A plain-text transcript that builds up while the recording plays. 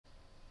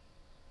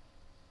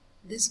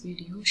This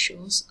video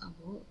shows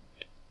about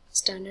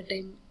standard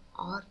time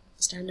or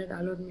standard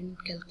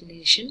allotment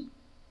calculation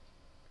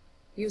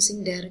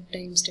using direct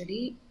time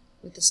study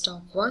with a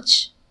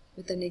stopwatch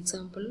with an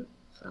example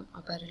from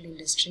apparel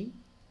industry.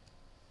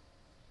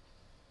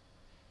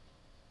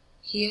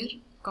 Here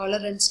collar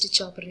and stitch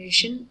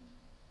operation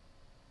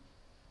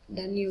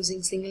done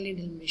using single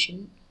needle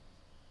machine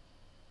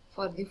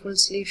for the full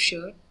sleeve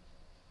shirt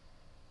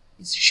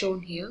is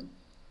shown here.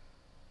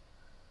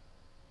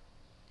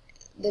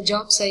 The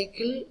job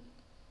cycle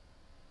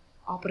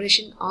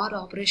operation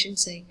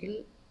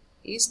cycle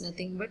is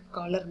nothing but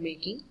collar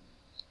making.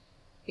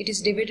 It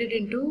is divided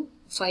into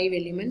 5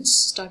 elements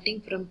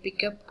starting from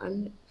pickup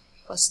and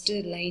first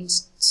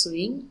lines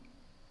sewing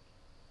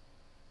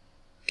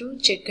to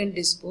check and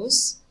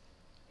dispose.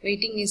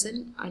 Waiting is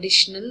an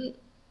additional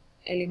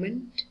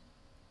element.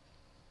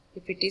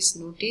 If it is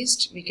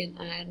noticed, we can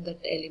add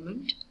that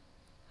element,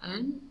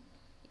 and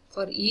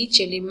for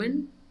each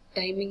element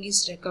timing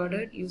is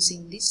recorded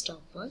using the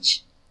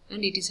stopwatch,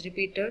 and it is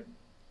repeated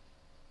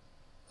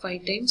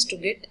 5 times to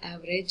get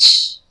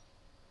average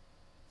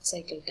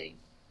cycle time.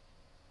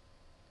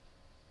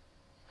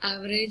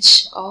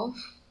 Average of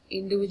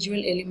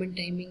individual element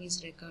timing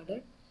is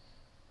recorded.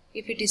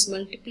 If it is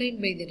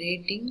multiplied by the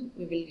rating,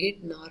 we will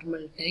get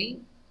normal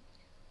time,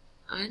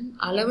 and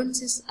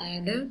allowance is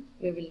added,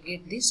 we will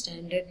get the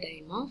standard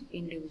time of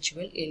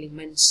individual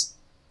elements.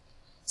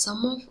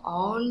 Sum of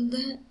all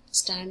the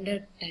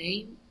standard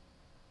time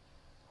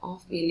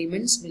of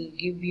elements will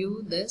give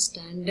you the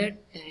standard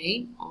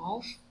time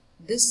of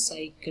this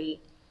cycle.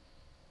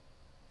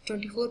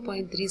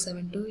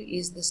 24.372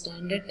 is the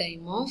standard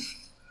time of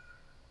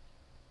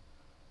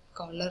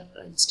collar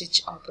and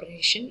stitch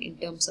operation in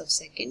terms of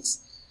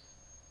seconds,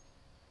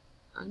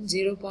 and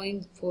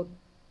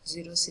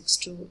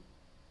 0.4062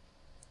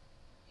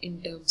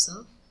 in terms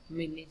of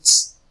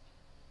minutes.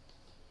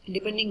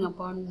 Depending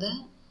upon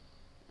the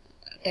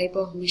type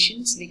of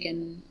machines, we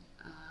can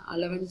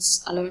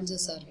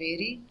allowances are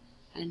varied,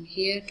 and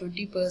here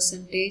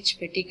 20%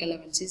 fatigue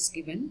allowance is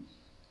given.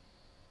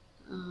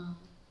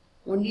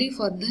 Only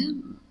for the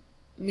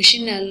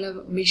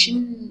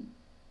machine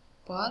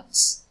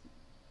parts,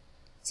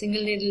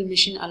 single needle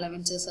machine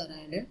allowances are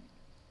added.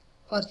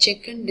 For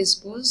check and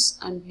dispose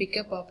and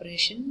pickup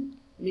operation,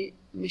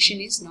 machine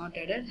is not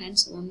added,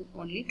 hence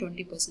only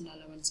 20%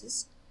 allowance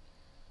is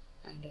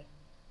added.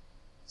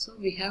 So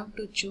we have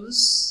to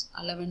choose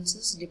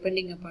allowances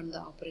depending upon the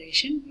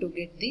operation to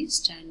get the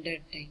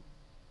standard time.